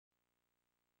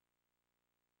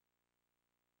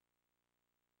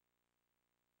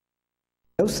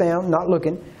no sound, not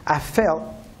looking. I felt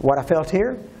what I felt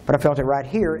here, but I felt it right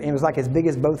here, and it was like as big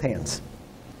as both hands.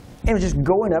 And it was just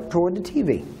going up toward the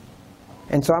TV.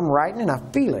 And so I'm writing and I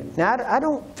feel it. Now, I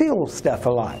don't feel stuff a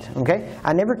lot, okay?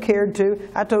 I never cared to.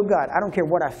 I told God, I don't care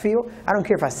what I feel. I don't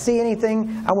care if I see anything.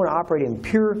 I want to operate in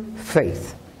pure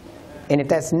faith. And if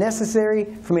that's necessary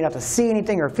for me not to see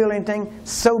anything or feel anything,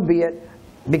 so be it,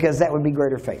 because that would be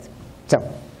greater faith. So,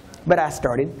 but I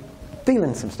started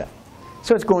feeling some stuff.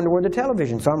 So it's going toward the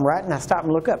television. So I'm writing, I stop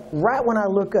and look up. Right when I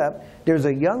look up, there's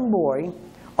a young boy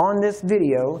on this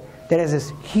video that has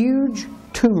this huge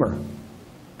tumor.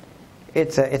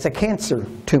 It's a cancer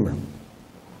tumor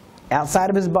outside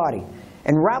of his body.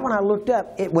 And right when I looked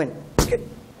up, it went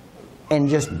and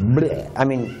just bleh. I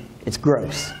mean, it's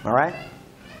gross, all right?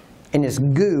 And this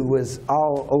goo was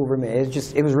all over me.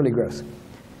 It was really gross.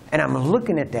 And I'm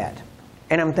looking at that,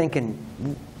 and I'm thinking,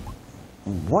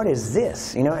 what is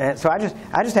this? You know, and so I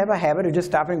just have a habit of just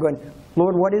stopping and going,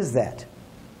 Lord, what is that?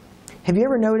 Have you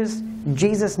ever noticed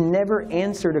Jesus never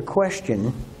answered a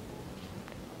question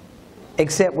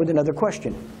except with another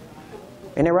question?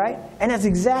 Isn't that right? And that's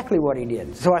exactly what he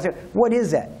did. So I said, what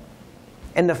is that?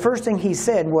 And the first thing he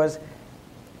said was,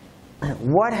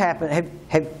 what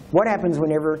happens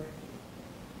whenever,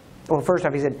 well, first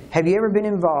off he said, have you ever been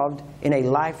involved in a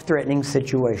life-threatening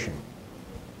situation?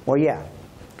 Well, yeah,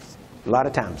 a lot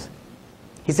of times.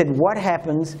 He said, what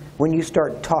happens when you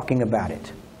start talking about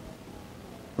it?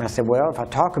 And I said, well, if I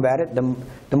talk about it,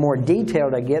 the more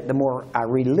detailed I get, the more I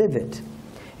relive it.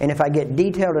 And if I get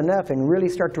detailed enough and really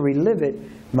start to relive it,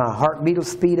 my heartbeat will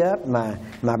speed up, my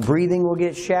breathing will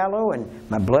get shallow, and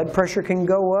my blood pressure can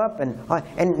go up. And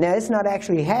now it's not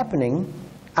actually happening.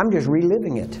 I'm just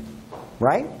reliving it,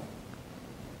 right?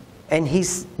 And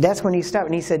that's when he stopped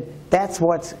and he said, that's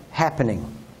what's happening.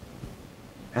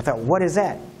 I thought, what is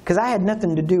that? Because I had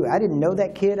nothing to do. I didn't know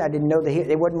that kid. I didn't know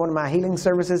it wasn't one of my healing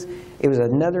services. It was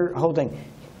another whole thing.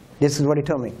 This is what he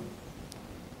told me.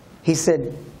 He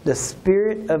said, the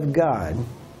Spirit of God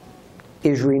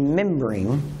is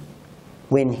remembering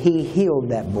when He healed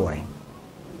that boy.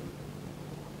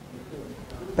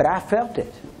 But I felt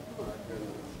it.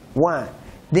 Why?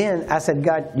 Then I said,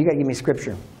 God, you got to give me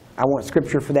scripture. I want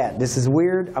scripture for that. This is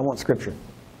weird. I want scripture.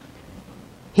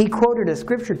 He quoted a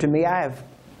scripture to me I have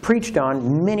preached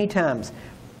on many times.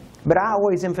 But I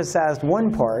always emphasized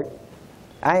one part.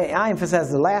 I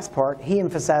emphasized the last part. He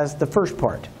emphasized the first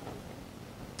part.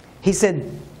 He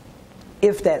said,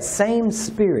 if that same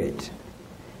Spirit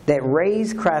that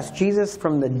raised Christ Jesus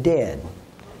from the dead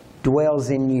dwells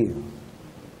in you,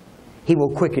 He will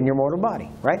quicken your mortal body,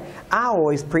 right? I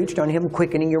always preached on Him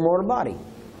quickening your mortal body.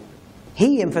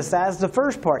 He emphasized the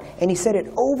first part, and he said it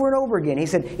over and over again. He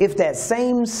said, if that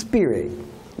same Spirit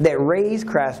that raised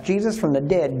Christ Jesus from the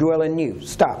dead dwell in you.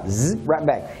 Stop. Zzz, right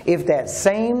back. If that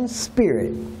same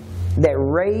Spirit that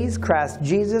raised Christ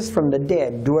Jesus from the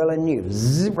dead dwell in you.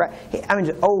 Zzz, right. I mean,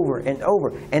 just over and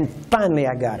over. And finally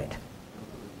I got it.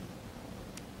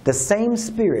 The same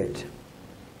Spirit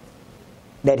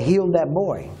that healed that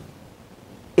boy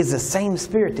is the same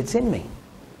Spirit that's in me,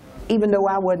 even though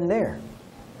I wasn't there.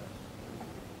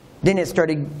 Then it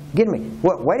started getting me.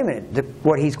 Well, wait a minute.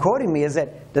 What he's quoting me is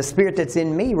that the Spirit that's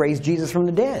in me raised Jesus from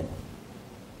the dead.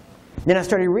 Then I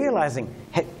started realizing,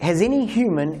 has any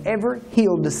human ever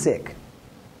healed the sick?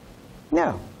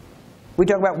 No. We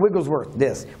talk about Wigglesworth,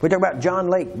 this. We talk about John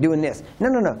Lake doing this. No,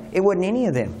 no, no. It wasn't any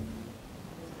of them.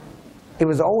 It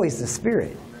was always the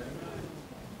Spirit.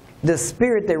 The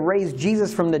Spirit that raised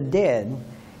Jesus from the dead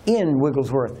in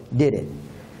Wigglesworth did it.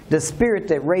 The Spirit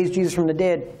that raised Jesus from the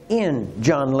dead in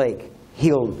John Lake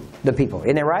healed the people.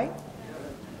 Isn't that right?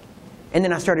 And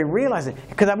then I started realizing,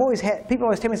 because people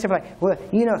always tell me stuff like, well,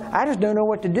 you know, I just don't know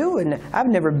what to do, and I've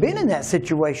never been in that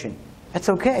situation. That's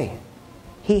okay.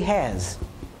 He has.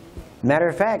 Matter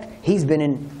of fact, He's been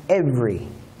in every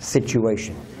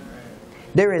situation.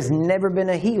 There has never been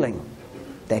a healing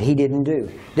that He didn't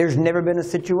do. There's never been a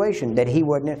situation that He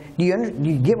wasn't in. Do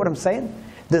you get what I'm saying?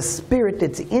 The Spirit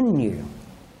that's in you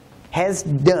has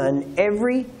done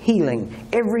every healing,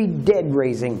 every dead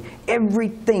raising,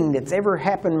 everything that's ever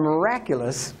happened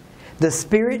miraculous. The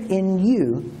Spirit in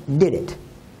you did it.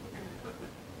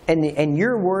 And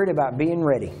you're worried about being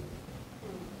ready.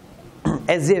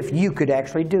 As if you could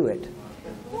actually do it.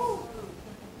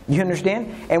 You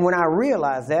understand? And when I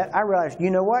realized that, I realized, you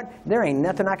know what? There ain't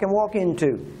nothing I can walk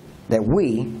into that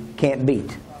we can't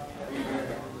beat.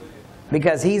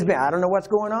 Because He's been, I don't know what's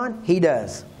going on, He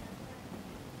does.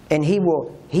 And He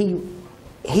will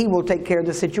take care of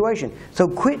the situation. So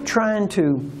quit trying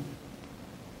to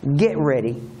get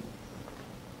ready.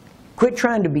 Quit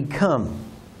trying to become.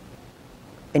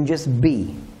 And just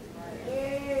be.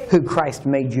 who Christ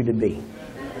made you to be.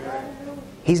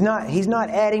 He's not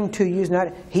adding to you.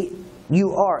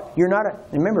 You are.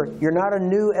 Remember, you're not a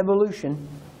new evolution.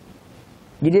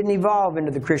 You didn't evolve into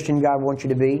the Christian God wants you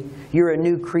to be. You're a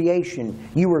new creation.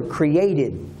 You were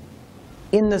created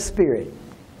in the Spirit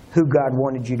who God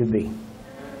wanted you to be.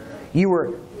 You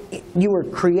were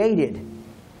created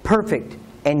perfect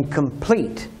and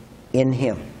complete in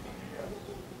Him.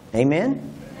 Amen?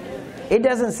 It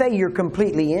doesn't say you're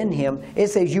completely in Him. It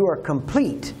says you are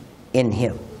complete in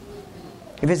Him.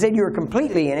 If it said you were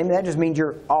completely in Him, that just means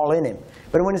you're all in Him.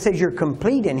 But when it says you're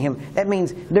complete in Him, that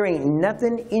means there ain't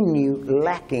nothing in you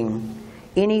lacking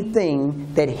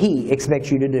anything that He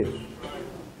expects you to do.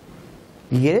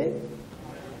 You get it?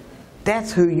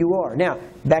 That's who you are. Now,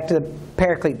 back to the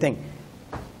Paraclete thing.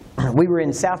 We were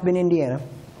in South Bend, Indiana,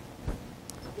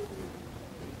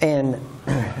 and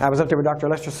I was up there with Dr.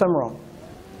 Lester Summerall.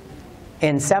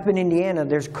 In South Bend, Indiana,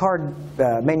 there's card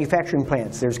manufacturing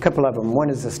plants. There's a couple of them. One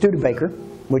is a Studebaker,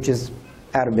 which is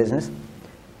out of business,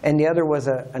 and the other was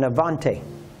an Avante.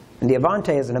 And the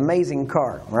Avante is an amazing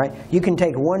car, right? You can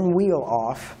take one wheel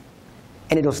off,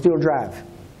 and it'll still drive.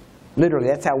 Literally,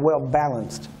 that's how well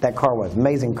balanced that car was.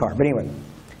 Amazing car. But anyway,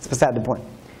 it's beside the point.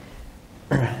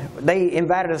 They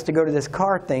invited us to go to this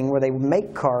car thing where they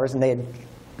make cars, and they had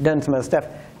done some other stuff.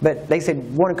 But they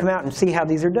said, want to come out and see how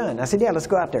these are done? I said, yeah, let's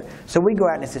go out there. So we go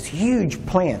out, and it's this huge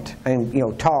plant,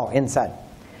 and tall inside.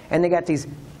 And they got these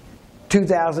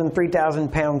 2,000,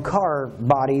 3,000 pound car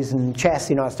bodies and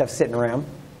chassis and all that stuff sitting around.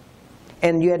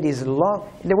 And you had these long,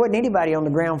 there wasn't anybody on the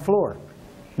ground floor.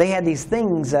 They had these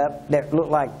things up that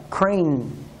looked like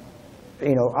crane,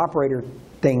 operator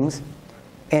things.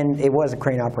 And it was a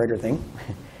crane operator thing.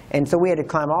 And so we had to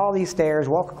climb all these stairs,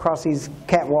 walk across these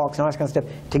catwalks and all that kind of stuff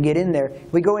to get in there.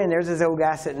 We go in, there's this old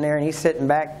guy sitting there, and he's sitting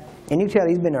back. And you tell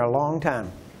he's been there a long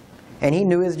time. And he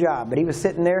knew his job. But he was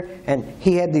sitting there, and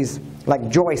he had these, like,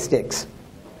 joysticks.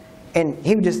 And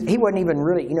he wasn't even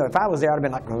really, if I was there, I'd have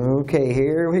been like, okay,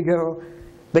 here we go.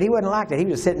 But he wasn't like that. He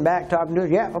was just sitting back, talking to us.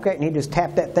 Yeah, okay. And he'd just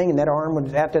tap that thing, and that arm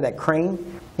was after that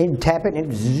crane. He'd tap it,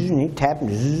 and he'd tap, and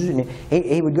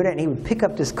he would go down, and he would pick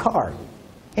up this car.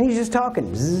 And he's just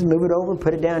talking. Move it over,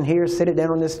 put it down here, sit it down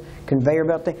on this conveyor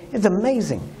belt thing. It's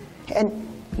amazing. And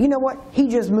you know what? He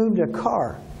just moved a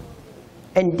car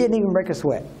and didn't even break a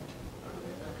sweat.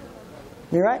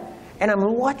 You right? And I'm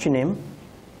watching him,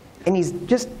 and he's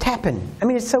just tapping. I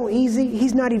mean, it's so easy.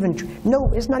 He's not even,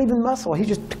 it's not even muscle. He's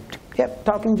just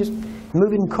talking, just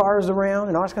moving cars around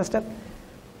and all this kind of stuff.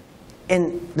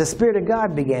 And the Spirit of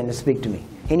God began to speak to me.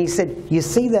 And He said, you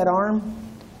see that arm?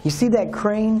 You see that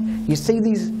crane? You see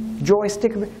these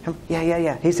joysticks?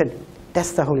 Yeah. He said,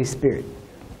 that's the Holy Spirit.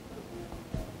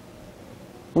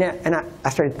 Now, and I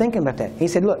started thinking about that. He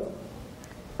said, look,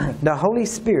 the Holy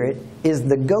Spirit is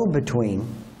the go-between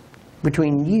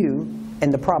between you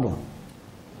and the problem.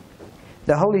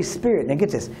 The Holy Spirit, now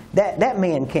get this, that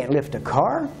man can't lift a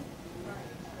car.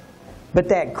 But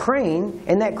that crane,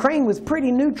 and that crane was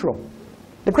pretty neutral.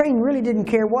 The crane really didn't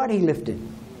care what he lifted.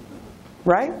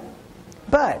 Right?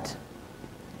 But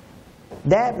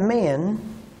that man,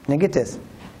 now get this,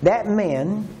 that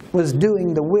man was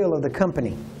doing the will of the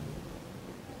company.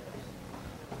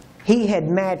 He had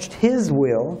matched his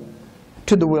will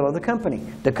to the will of the company.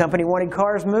 The company wanted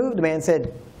cars moved. The man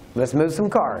said, let's move some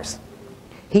cars.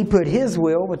 He put his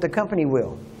will with the company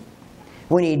will.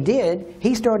 When he did,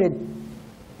 he started,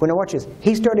 now watch this,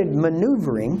 he started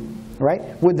maneuvering, right,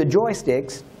 with the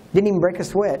joysticks, didn't even break a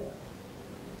sweat.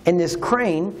 And this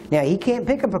crane, now he can't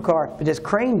pick up a car, but this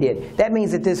crane did. That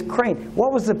means that this crane,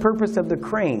 what was the purpose of the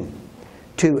crane?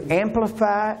 To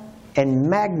amplify and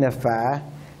magnify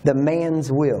the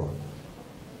man's will.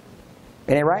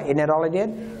 Isn't that right? Isn't that all it did?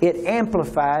 It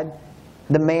amplified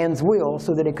the man's will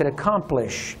so that it could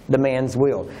accomplish the man's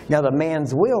will. Now the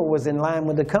man's will was in line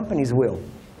with the company's will.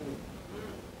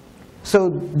 So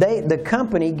the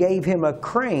company gave him a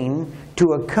crane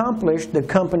to accomplish the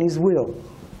company's will.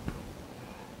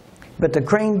 But the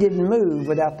crane didn't move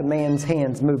without the man's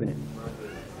hands moving it.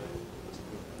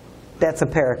 That's a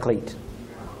paraclete.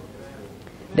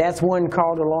 That's one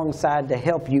called alongside to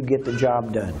help you get the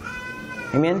job done.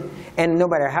 Amen? And no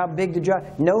matter how big the job,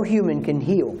 no human can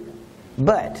heal.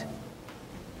 But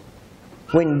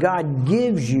when God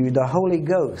gives you the Holy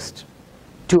Ghost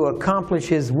to accomplish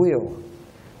His will,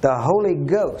 the Holy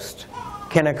Ghost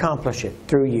can accomplish it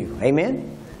through you.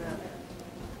 Amen?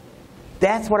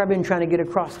 That's what I've been trying to get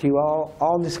across to you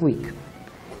all this week.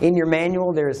 In your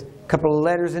manual, there's a couple of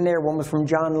letters in there. One was from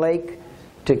John Lake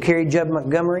to Carrie Judd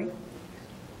Montgomery.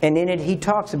 And in it, he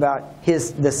talks about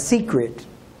the secret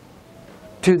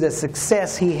to the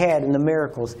success he had in the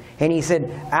miracles. And he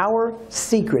said, our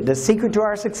secret, the secret to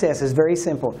our success is very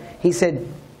simple. He said,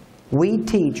 we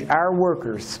teach our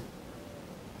workers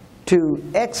to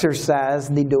exercise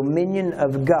the dominion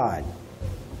of God.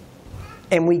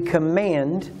 And we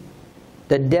command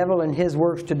the devil and his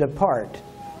works to depart,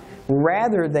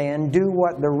 rather than do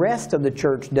what the rest of the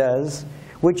church does,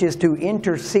 which is to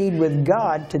intercede with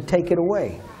God to take it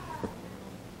away.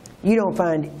 You don't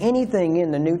find anything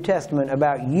in the New Testament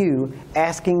about you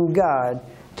asking God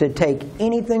to take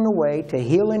anything away, to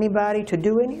heal anybody, to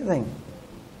do anything.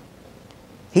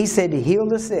 He said to heal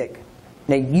the sick.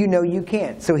 Now you know you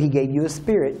can't, so He gave you a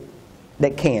spirit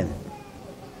that can.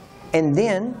 And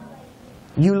then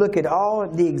you look at all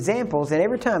of the examples, and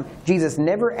every time Jesus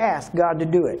never asked God to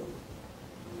do it.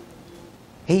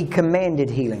 He commanded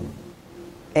healing.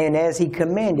 And as He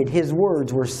commanded, His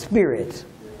words were spirit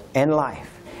and life.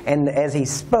 And as He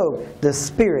spoke, the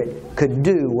Spirit could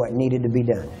do what needed to be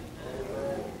done.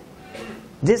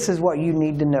 This is what you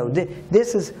need to know.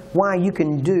 This is why you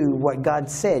can do what God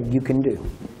said you can do.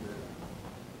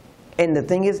 And the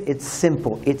thing is, it's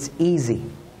simple. It's easy.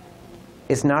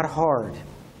 It's not hard.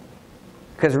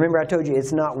 Because remember I told you,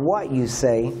 it's not what you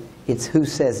say, it's who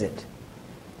says it.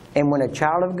 And when a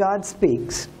child of God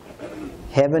speaks,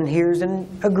 heaven hears and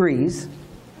agrees.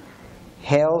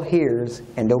 Hell hears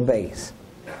and obeys.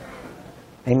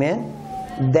 Amen?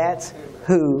 That's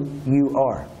who you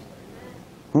are.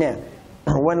 Now,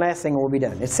 one last thing and we'll be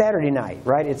done. It's Saturday night,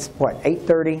 right? It's what,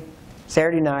 8:30?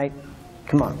 Saturday night.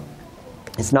 Come on.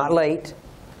 It's not late.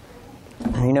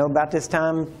 You know, about this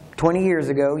time 20 years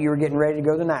ago, you were getting ready to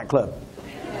go to the nightclub.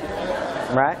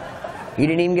 Right? You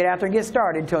didn't even get out there and get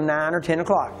started until 9 or 10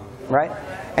 o'clock. Right?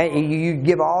 And you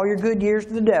give all your good years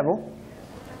to the devil.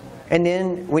 And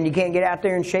then when you can't get out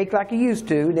there and shake like you used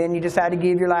to, then you decide to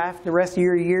give your life, the rest of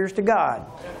your years, to God.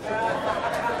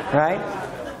 Right?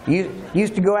 You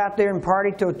used to go out there and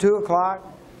party till 2 o'clock,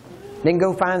 then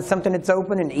go find something that's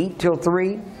open and eat till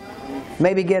 3.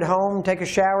 Maybe get home, take a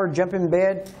shower, jump in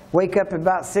bed, wake up at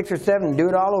about 6 or 7 and do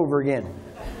it all over again.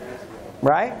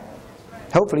 Right?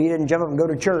 Hopefully you didn't jump up and go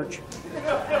to church.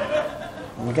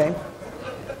 Okay?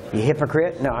 You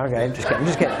hypocrite? No, okay, I'm just kidding. I'm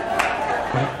just kidding.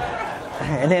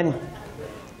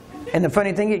 And the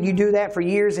funny thing is, you do that for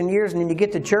years and years, and then you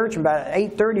get to church, and about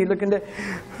 8:30 you're looking to,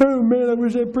 oh man, I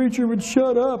wish that preacher would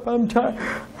shut up. I'm tired.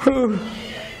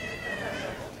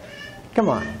 Come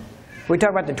on. We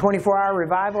talk about the 24-hour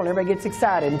revival, and everybody gets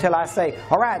excited until I say,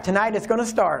 all right, tonight it's going to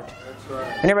start. That's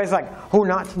right. And everybody's like, oh,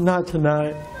 not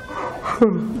tonight.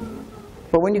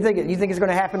 But when you think it's going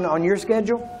to happen on your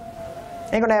schedule?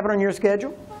 It ain't going to happen on your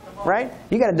schedule, right?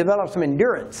 You got to develop some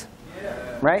endurance.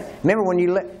 Right? Remember when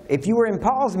if you were in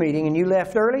Paul's meeting and you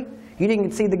left early, you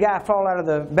didn't see the guy fall out of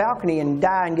the balcony and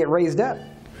die and get raised up.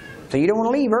 So you don't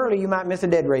want to leave early, you might miss a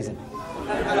dead raising.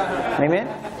 Amen?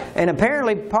 And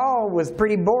apparently Paul was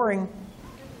pretty boring.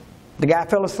 The guy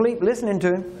fell asleep listening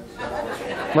to him.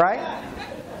 Right?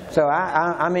 So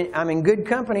I'm in good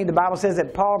company. The Bible says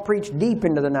that Paul preached deep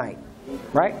into the night.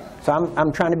 Right? So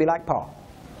I'm trying to be like Paul.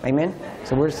 Amen?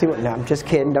 So we'll see what... No, I'm just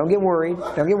kidding. Don't get worried.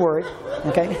 Don't get worried.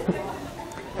 Okay?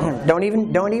 Don't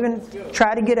even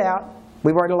try to get out.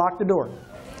 We've already locked the door.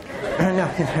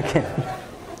 No, okay.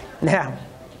 Now,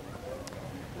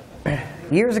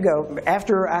 years ago,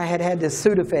 after I had this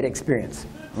Sudafed experience,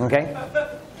 okay?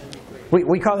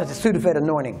 We call it the Sudafed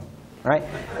anointing, right?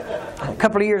 A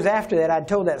couple of years after that, I'd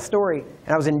told that story,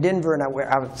 and I was in Denver,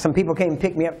 and some people came and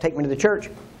picked me up, take me to the church.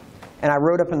 And I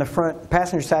rode up in the front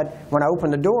passenger side. When I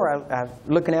opened the door, I was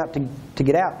looking out to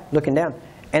get out, looking down.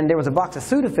 And there was a box of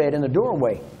Sudafed in the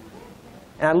doorway.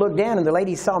 And I looked down, and the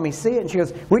lady saw me see it, and she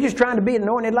goes, we're just trying to be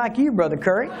anointed like you, Brother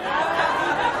Curry.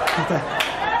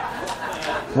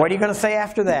 What are you going to say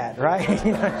after that, right?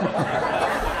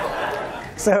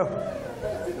 So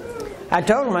I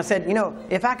told him, I said, you know,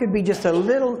 if I could be just a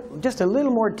little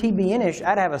more TBN-ish,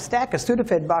 I'd have a stack of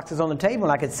Sudafed boxes on the table,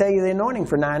 and I could sell you the anointing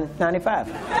for $9.95.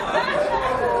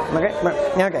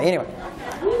 Okay, anyway.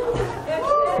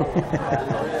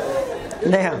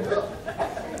 Now,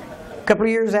 a couple of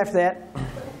years after that,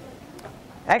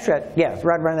 actually, yeah,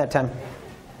 right around that time,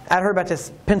 I'd heard about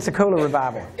this Pensacola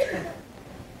revival.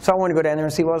 So I wanted to go down there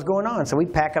and see what was going on. So we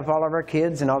pack up all of our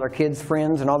kids and all our kids'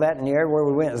 friends and all that, and everywhere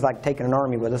we went, it was like taking an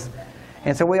army with us.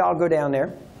 And so we all go down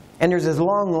there, and there's this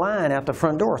long line out the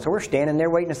front door. So we're standing there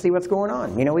waiting to see what's going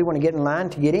on. You know, we want to get in line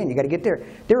to get in. You got to get there.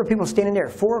 There were people standing there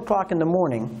at 4 o'clock in the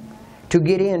morning to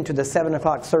get into the 7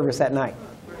 o'clock service that night.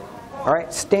 All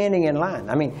right, standing in line.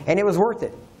 I mean, and it was worth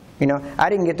it. You know, I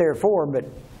didn't get there at 4, but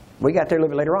we got there a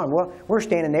little bit later on. Well, we're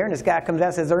standing there, and this guy comes out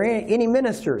and says, are there any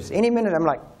ministers? Any ministers? I'm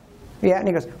like, Yeah, and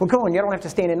he goes, well, come on, you don't have to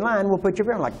stand in line. We'll put you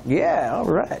up. I'm like, yeah, all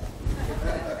right.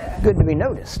 Good to be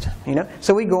noticed, you know.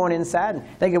 So we go on inside, and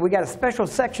they go, we got a special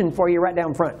section for you right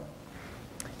down front.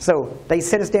 So they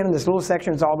sit us down in this little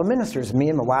section. It's all the ministers. Me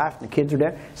and my wife and the kids are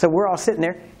there. So we're all sitting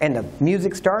there, and the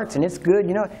music starts, and it's good,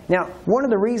 you know. Now, one of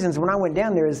the reasons when I went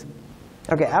down there is,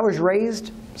 okay, I was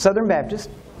raised Southern Baptist,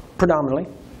 predominantly.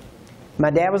 My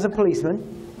dad was a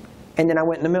policeman, and then I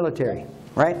went in the military,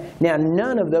 right? Now,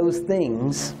 none of those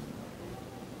things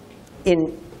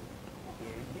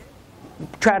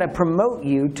try to promote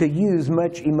you to use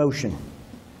much emotion,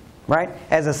 right?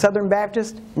 As a Southern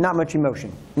Baptist, not much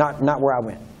emotion, not where I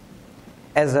went.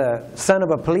 As a son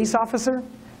of a police officer,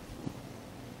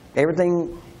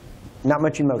 everything, not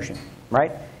much emotion,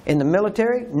 right? In the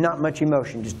military, not much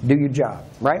emotion, just do your job,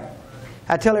 right?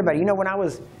 I tell everybody, you know, when I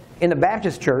was in the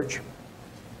Baptist church,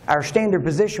 our standard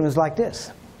position was like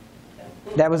this.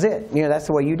 That was it. You know, that's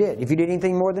the way you did. If you did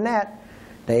anything more than that,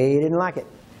 they didn't like it.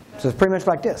 So it's pretty much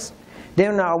like this.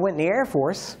 Then I went in the Air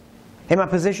Force, and my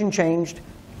position changed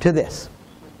to this.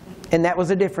 And that was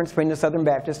the difference between the Southern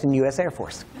Baptist and U.S. Air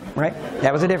Force, right?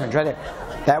 That was the difference right there.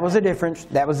 That was the difference.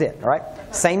 That was it, all right?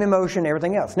 Same emotion,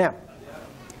 everything else. Now,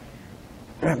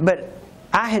 but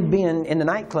I had been in the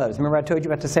nightclubs. Remember I told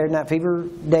you about the Saturday Night Fever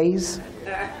days,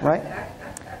 right?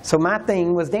 So my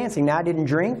thing was dancing. Now, I didn't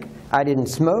drink. I didn't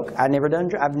smoke. I've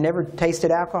never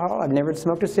tasted alcohol. I've never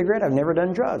smoked a cigarette. I've never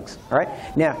done drugs, all right?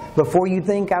 Now, before you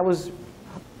think I was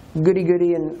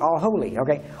goody-goody and all holy,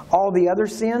 okay? All the other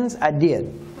sins, I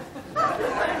did.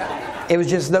 It was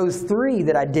just those three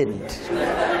that I didn't,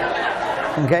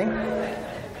 okay?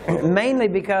 Mainly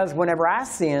because whenever I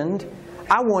sinned,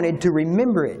 I wanted to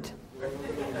remember it.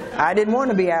 I didn't want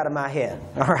to be out of my head,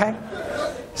 all right?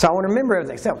 So I want to remember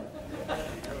everything.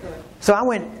 So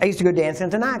I used to go dancing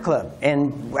at the nightclub,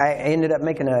 and I ended up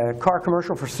making a car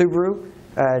commercial for Subaru,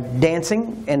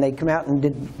 dancing, and they come out and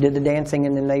did the dancing,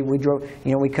 and then we drove,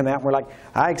 you know, we come out and we're like,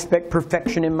 I expect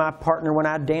perfection in my partner when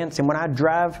I dance, and when I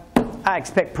drive, I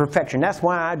expect perfection. That's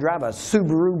why I drive a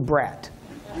Subaru Brat.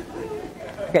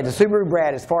 Okay, the Subaru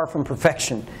Brat is far from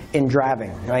perfection in driving,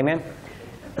 amen?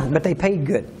 But they paid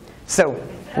good. So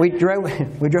we drove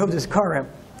this car out,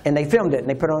 and they filmed it, and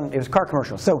they put on, it was a car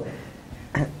commercial. So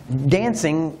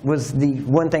dancing was the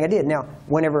one thing I did. Now,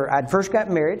 whenever I first got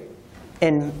married,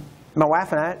 and my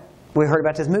wife and I, we heard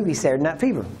about this movie, Saturday Night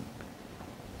Fever.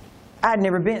 I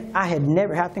think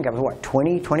I was what,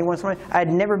 20, 21, something? I had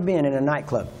never been in a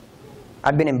nightclub.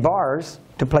 I'd been in bars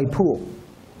to play pool,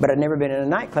 but I'd never been in a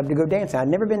nightclub to go dancing. I'd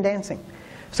never been dancing.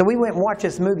 So we went and watched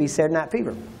this movie, Saturday Night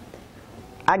Fever.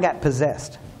 I got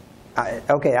possessed.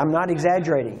 Okay, I'm not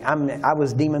exaggerating. I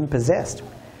was demon possessed.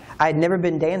 I had never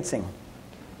been dancing.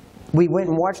 We went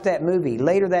and watched that movie.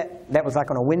 Later that was like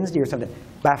on a Wednesday or something.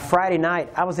 By Friday night,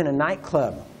 I was in a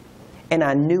nightclub, and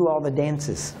I knew all the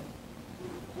dances.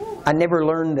 I never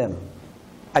learned them.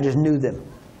 I just knew them.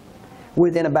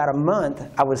 Within about a month,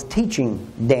 I was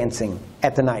teaching dancing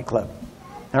at the nightclub.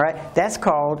 All right? That's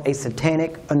called a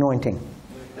satanic anointing.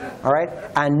 All right?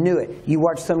 I knew it. You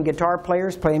watch some guitar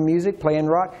players playing music, playing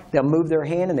rock, they'll move their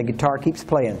hand and the guitar keeps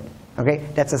playing. Okay?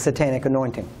 That's a satanic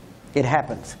anointing. It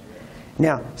happens.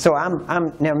 Now, so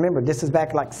now remember, this is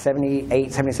back like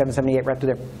 78, 77, 78, right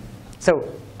through there. So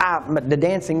the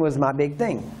dancing was my big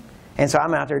thing. And so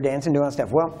I'm out there dancing, doing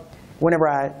stuff. Well, whenever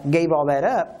I gave all that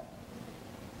up,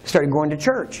 started going to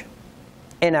church.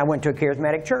 And I went to a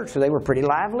charismatic church, so they were pretty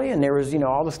lively, and there was, you know,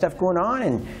 all the stuff going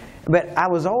on. But I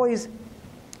was always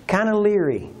kind of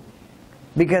leery,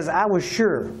 because I was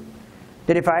sure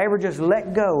that if I ever just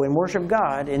let go and worship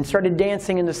God and started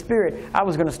dancing in the Spirit, I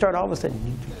was going to start all of a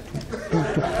sudden.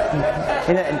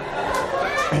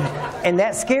 And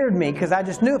that scared me, because I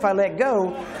just knew if I let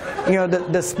go, you know,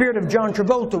 the spirit of John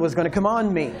Travolta was going to come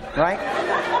on me, right?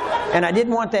 And I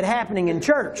didn't want that happening in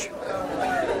church.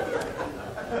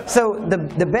 So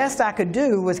the best I could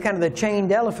do was kind of the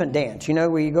chained elephant dance, you know,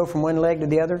 where you go from one leg to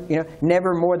the other, you know,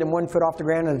 never more than 1 foot off the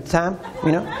ground at a time,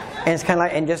 you know. And it's kind of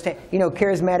like, and just, you know,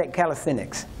 charismatic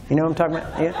calisthenics. You know what I'm talking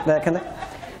about? Yeah, that kind of thing.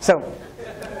 So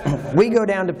we go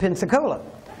down to Pensacola.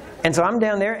 And so I'm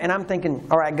down there, and I'm thinking,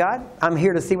 all right, God, I'm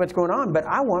here to see what's going on, but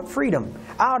I want freedom.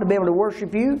 I ought to be able to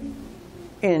worship you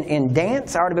in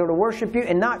dance. I ought to be able to worship you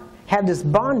and not have this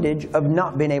bondage of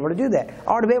not being able to do that.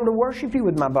 I ought to be able to worship you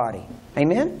with my body.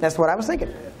 Amen? That's what I was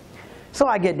thinking. So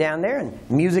I get down there, and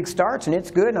music starts, and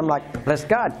it's good, and I'm like, bless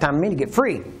God, time for me to get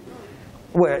free.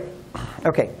 Well,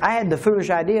 okay, I had the foolish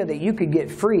idea that you could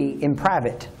get free in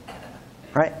private,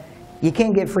 right? You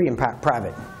can't get free in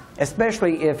private,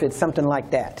 especially if it's something like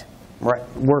that, right?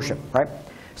 Worship, right?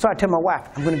 So I tell my wife,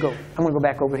 I'm going to go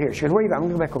back over here. She goes, where are you going? I'm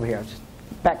going to go back over here. I was just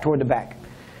back toward the back.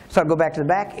 So I go back to the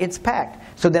back, it's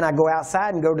packed. So then I go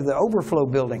outside and go to the overflow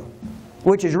building,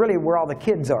 which is really where all the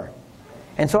kids are.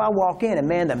 And so I walk in, and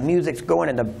man, the music's going,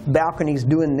 and the balcony's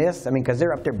doing this. I mean, because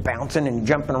they're up there bouncing and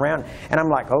jumping around. And I'm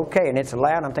like, okay, and it's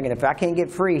loud. I'm thinking, if I can't get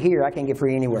free here, I can't get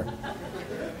free anywhere.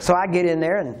 So I get in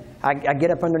there, and I get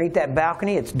up underneath that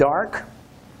balcony. It's dark.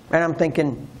 And I'm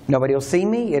thinking, nobody will see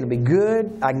me. It'll be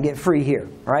good. I can get free here.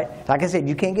 Right? Like I said,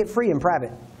 you can't get free in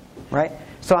private. Right?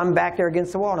 So I'm back there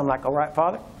against the wall, and I'm like, all right,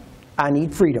 Father, I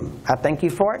need freedom. I thank you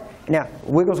for it. Now,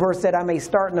 Wigglesworth said I may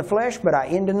start in the flesh, but I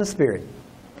end in the spirit.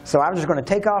 So I was just going to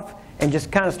take off and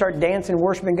just kind of start dancing,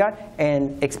 worshiping God,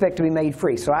 and expect to be made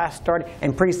free. So I started,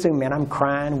 and pretty soon, man, I'm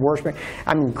crying, worshiping.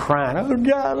 I'm crying. Oh,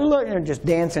 God, look. And just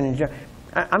dancing. And just,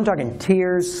 I'm talking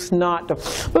tears, snot,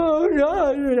 oh,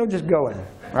 God, you know, just going,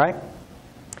 right?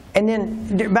 And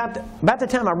then about the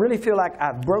time I really feel like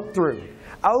I broke through,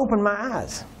 I opened my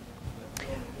eyes.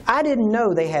 I didn't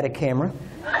know they had a camera.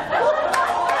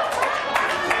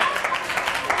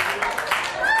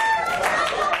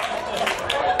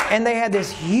 And they had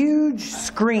this huge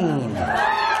screen.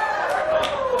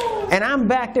 And I'm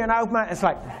back there, and I open my eyes. It's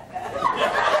like,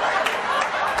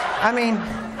 I mean,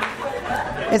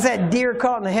 it's that deer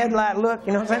caught in the headlight look,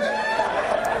 you know what I'm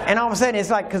saying? And all of a sudden, it's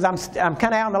like, because I'm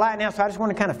kind of out in the light now, so I just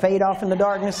want to kind of fade off in the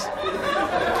darkness.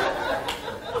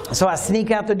 So I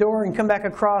sneak out the door and come back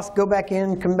across, go back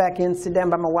in, come back in, sit down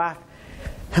by my wife.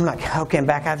 I'm like, okay, I'm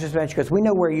back. I was just about to. She goes, we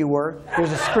know where you were.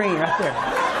 There's a screen right there.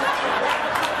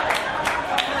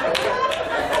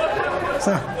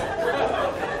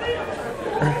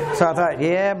 So I thought,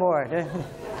 yeah, boy,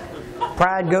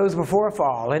 pride goes before a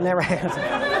fall, isn't that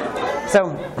right?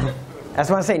 So that's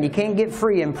what I'm saying. You can't get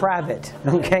free in private,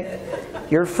 okay?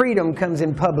 Your freedom comes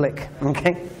in public,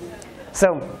 okay?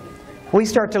 So we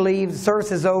start to leave. The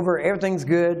service is over. Everything's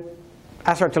good.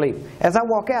 I start to leave. As I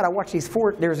walk out, I watch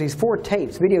there's these four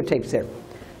tapes, videotapes there.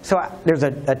 So there's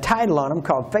a title on them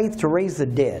called Faith to Raise the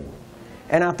Dead.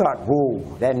 And I thought,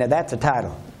 whoa, now that's a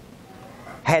title.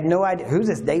 Had no idea. Who's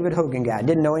this David Hogan guy?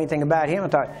 Didn't know anything about him. I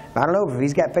thought, I don't know, if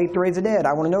he's got Faith to Raise the Dead,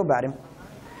 I want to know about him.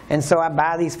 And so I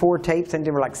buy these four tapes, and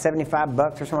they were like $75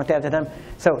 or something like that at the time.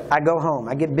 So I go home.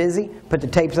 I get busy, put the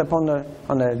tapes up on the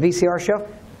VCR shelf.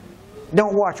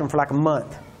 Don't watch them for like a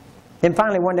month. Then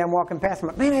finally one day I'm walking past, I'm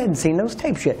like, man, I hadn't seen those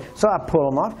tapes yet. So I pull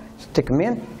them off, stick them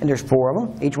in, and there's four of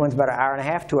them. Each one's about an hour and a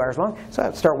half, 2 hours long. So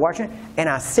I start watching it, and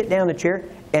I sit down in the chair,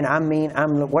 and I mean,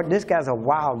 this guy's a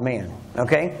wild man,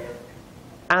 okay?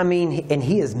 I mean, and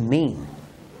he is mean.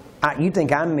 You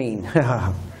think I'm mean.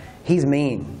 He's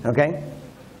mean, okay?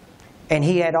 And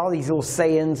he had all these little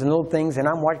sayings and little things, and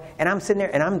I'm watching, and I'm sitting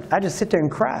there, and I just sit there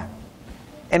and cry.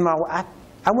 And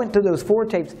I went through those four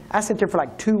tapes. I sat there for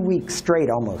like 2 weeks straight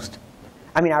almost.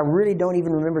 I mean, I really don't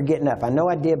even remember getting up. I know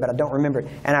I did, but I don't remember it.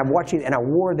 And I watched it, and I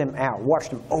wore them out, watched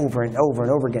them over and over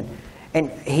and over again. And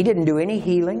he didn't do any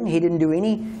healing. He didn't do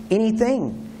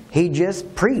anything. He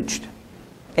just preached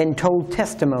and told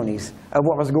testimonies of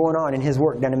what was going on in his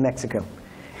work down in Mexico.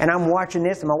 And I'm watching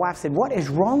this, and my wife said, what is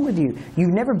wrong with you?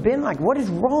 You've never been like, what is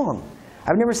wrong?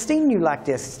 I've never seen you like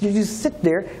this. You just sit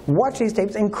there, watch these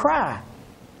tapes, and cry.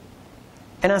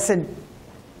 And I said,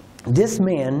 this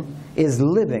man is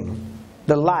living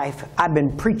the life I've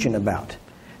been preaching about.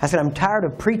 I said, I'm tired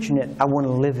of preaching it. I want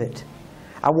to live it.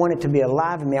 I want it to be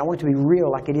alive in me. I want it to be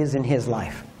real like it is in his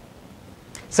life.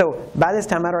 So by this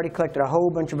time, I'd already collected a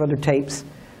whole bunch of other tapes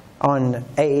on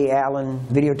A.A. Allen,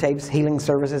 videotapes, healing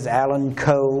services, Allen,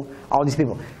 Coe, all these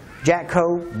people. Jack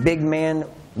Coe, big man,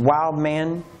 wild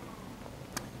man.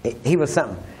 He was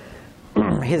something.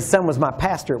 His son was my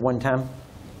pastor at one time.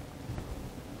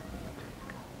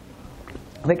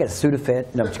 I think it's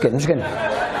Sudafed. No, I'm just kidding.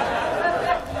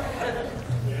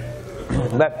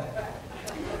 But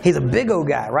he's a big old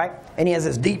guy, right? And he has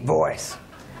this deep voice.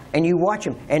 And you watch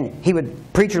him, and he would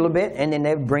preach a little bit, and then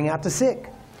they would bring out the sick.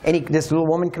 And this little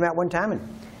woman came out one time, and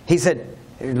he said,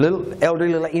 little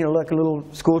elderly, like a little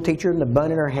school teacher, and the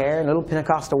bun in her hair, and a little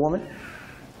Pentecostal woman.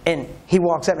 And he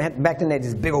walks up, and back then they had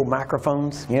these big old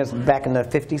microphones, back in the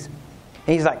 50s.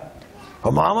 And he's like, oh,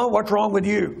 Mama, what's wrong with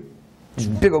you? This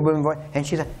big old booming voice. And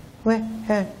she's like, well,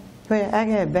 I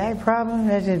got a back problem.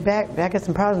 I got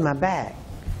some problems with my back.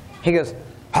 He goes,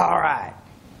 all right.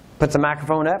 Puts the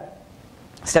microphone up,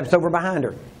 steps over behind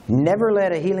her. Never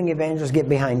let a healing evangelist get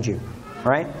behind you,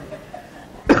 right?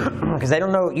 Because you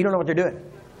don't know what they're doing.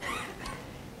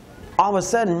 All of a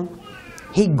sudden,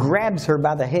 he grabs her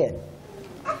by the head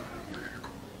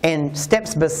and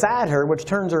steps beside her, which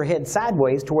turns her head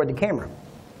sideways toward the camera.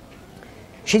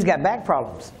 She's got back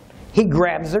problems. He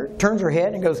grabs her, turns her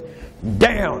head, and goes,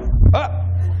 down, up,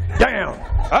 down,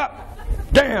 up,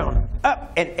 down,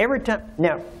 up. And every time,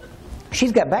 now,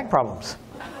 She's got back problems.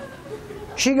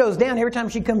 She goes down, every time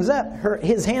she comes up,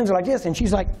 his hands are like this, and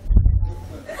she's like,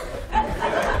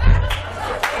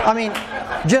 I mean,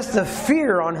 just the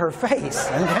fear on her face.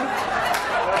 Okay?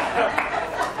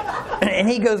 And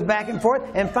he goes back and forth,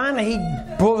 and finally he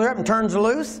pulls her up and turns her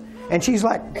loose, and she's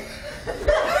like,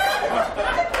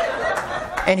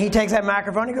 and he takes that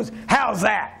microphone, and he goes, how's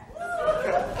that?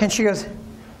 And she goes,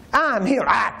 I'm healed.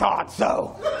 I thought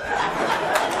so.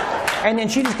 And then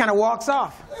she just kind of walks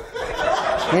off.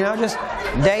 You know, just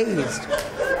dazed.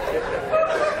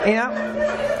 You know?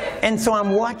 And so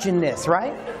I'm watching this,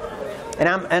 right? And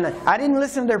I didn't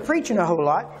listen to their preaching a whole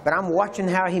lot, but I'm watching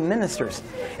how he ministers.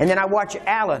 And then I watch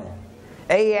Allen.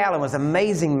 A. Allen was an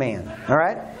amazing man. All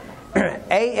right?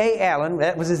 A. Allen,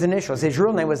 that was his initials. His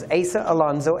real name was Asa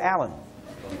Alonzo Allen.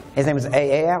 His name was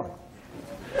A. Allen.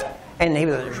 And he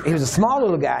was a small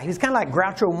little guy. He was kind of like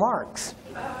Groucho Marx,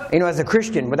 you know, as a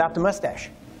Christian without the mustache.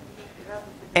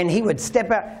 And he would step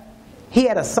out. He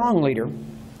had a song leader.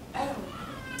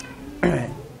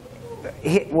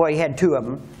 Well, he had two of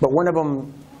them, but one of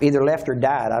them either left or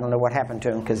died. I don't know what happened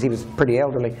to him because he was pretty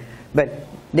elderly. But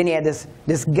then he had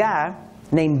this guy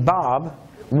named Bob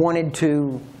wanted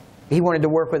to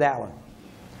work with Allen.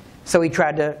 So he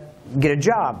tried to get a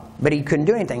job, but he couldn't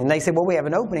do anything. And they said, well, we have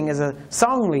an opening as a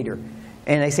song leader.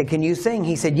 And they said, can you sing?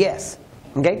 He said, yes.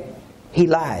 Okay? He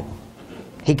lied.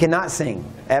 He cannot sing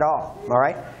at all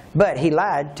right? But he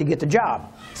lied to get the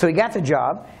job. So he got the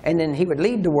job, and then he would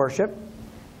lead the worship.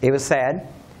 It was sad.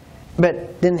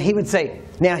 But then he would say,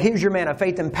 now here's your man of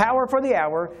faith and power for the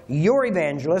hour, your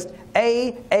evangelist,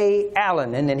 A.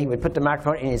 Allen. And then he would put the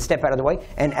microphone and he'd step out of the way,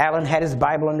 and Allen had his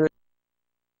Bible under